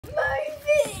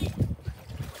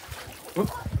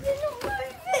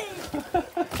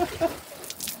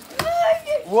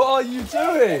What are you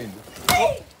doing?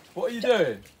 What are you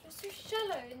doing? It's too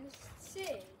shallow in the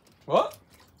sea. What?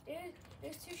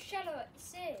 It's too shallow at the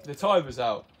sea. The tide was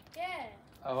out. Yeah.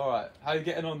 Oh, all right. How are you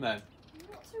getting on then?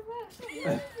 Not so well. It's not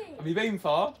moving. Have you been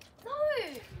far?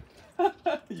 No.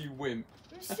 You wimp.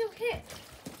 I'm still here.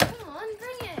 Come on,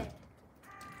 bring it.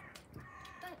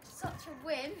 That's such a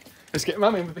wimp. Let's get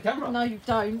Mum in with the camera. No, you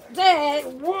don't. There.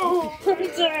 Whoa! Put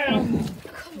it down.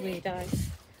 Come Weirdo.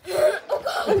 Oh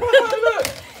God. Look!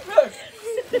 Look!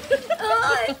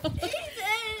 Oh,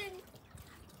 Ethan.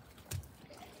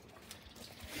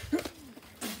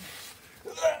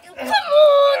 Come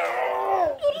on.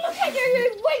 Look at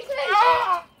you, weightless.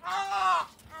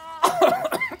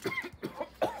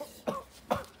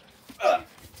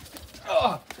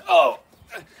 Oh!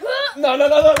 No, no,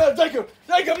 no, no, no, Jacob!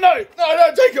 Jacob, no! No,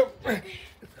 no, Jacob!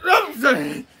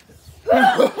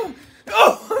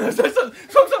 Oh! Stop, stop,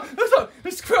 stop, stop!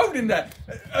 There's crowd in there!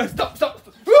 Stop, stop!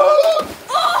 Oh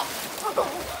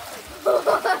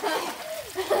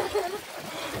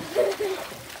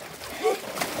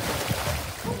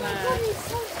my God, he's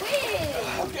so weird.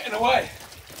 I'm getting away!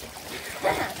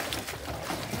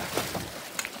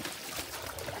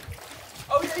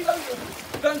 Oh, yeah, you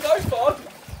don't go far!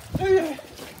 Do you?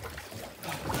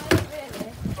 Really?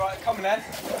 Right, coming then.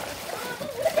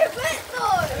 Look at wet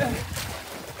though.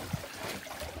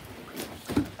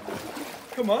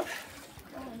 Come on.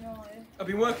 Oh no. I've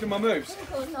been working my moves.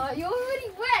 Oh no, you're already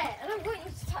wet. I don't want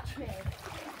you to touch me.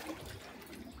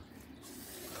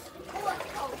 Oh, that's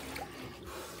cold.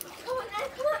 Come on then,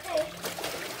 come on then.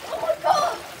 Oh my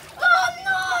God. Oh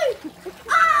no.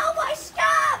 Ow, my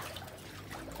scalp.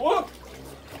 What?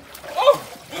 Oh!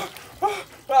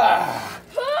 Ah!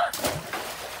 Huh?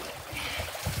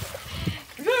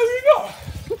 Is that what you got?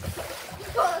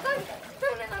 God,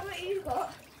 don't look like what you've got.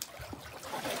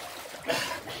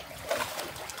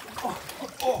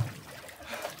 Oh!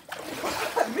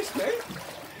 Miss me?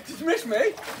 Did you miss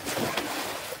me?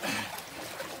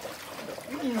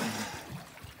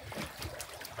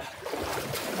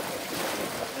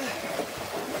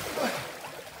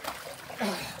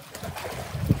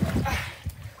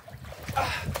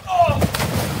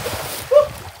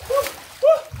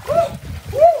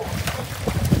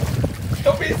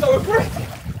 Stop being so aggressive!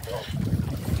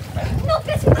 Not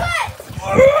getting wet.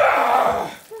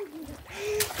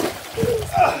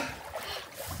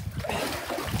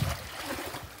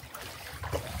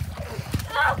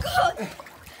 Oh God.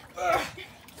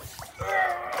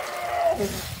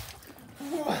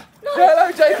 Say hello,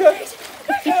 Jacob!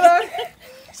 Hello!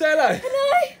 Say hello!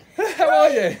 Hello. How are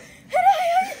you? Hello.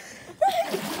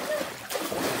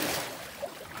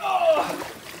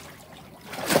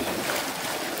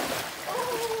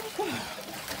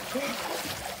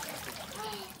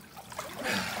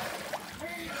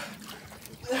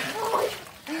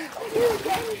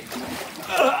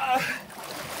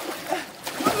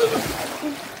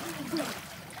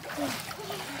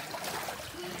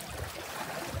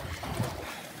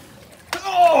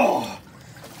 Oh!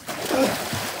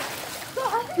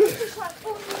 God, I think it's like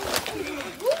falling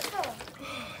into water.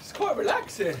 It's quite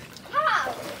relaxing.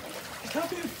 How? It's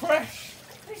nothing fresh.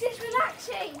 Is this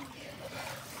relaxing?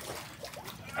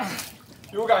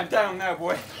 You're going down now,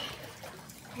 boy.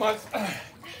 I'm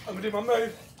gonna do my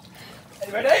move. Are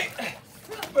you ready?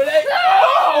 Ready?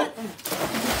 Oh!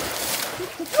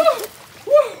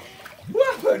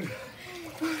 What happened?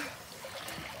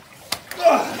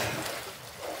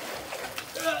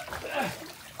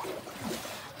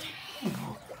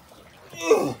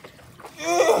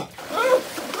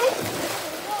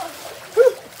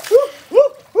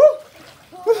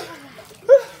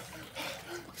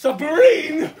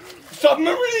 Submarine!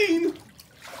 Submarine!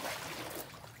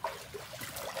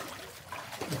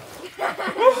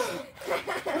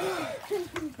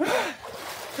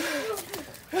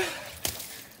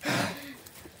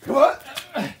 What?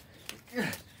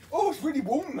 Oh, it's really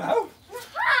warm now.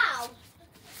 How?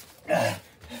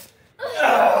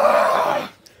 Oh.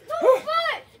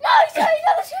 No, sorry,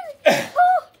 no,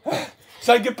 oh,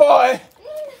 Say goodbye.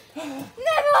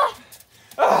 never.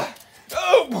 Oh.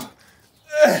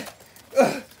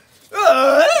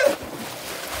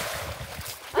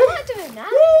 I'm not doing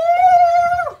that.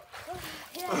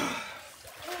 Yeah.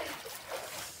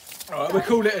 Alright, we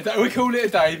call it a day. We call it a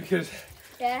day because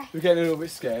Yeah. we're getting a little bit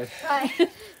scared. Right,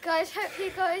 guys.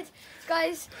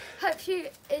 Hope you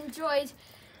enjoyed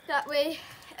that we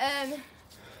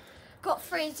got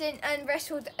freezing and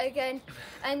wrestled again,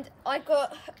 and I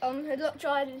got a lot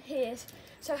drier than his.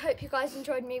 So I hope you guys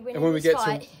enjoyed me winning And when we this get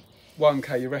fight. to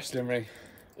 1K, your wrestling ring.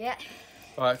 Yeah.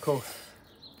 Alright, cool.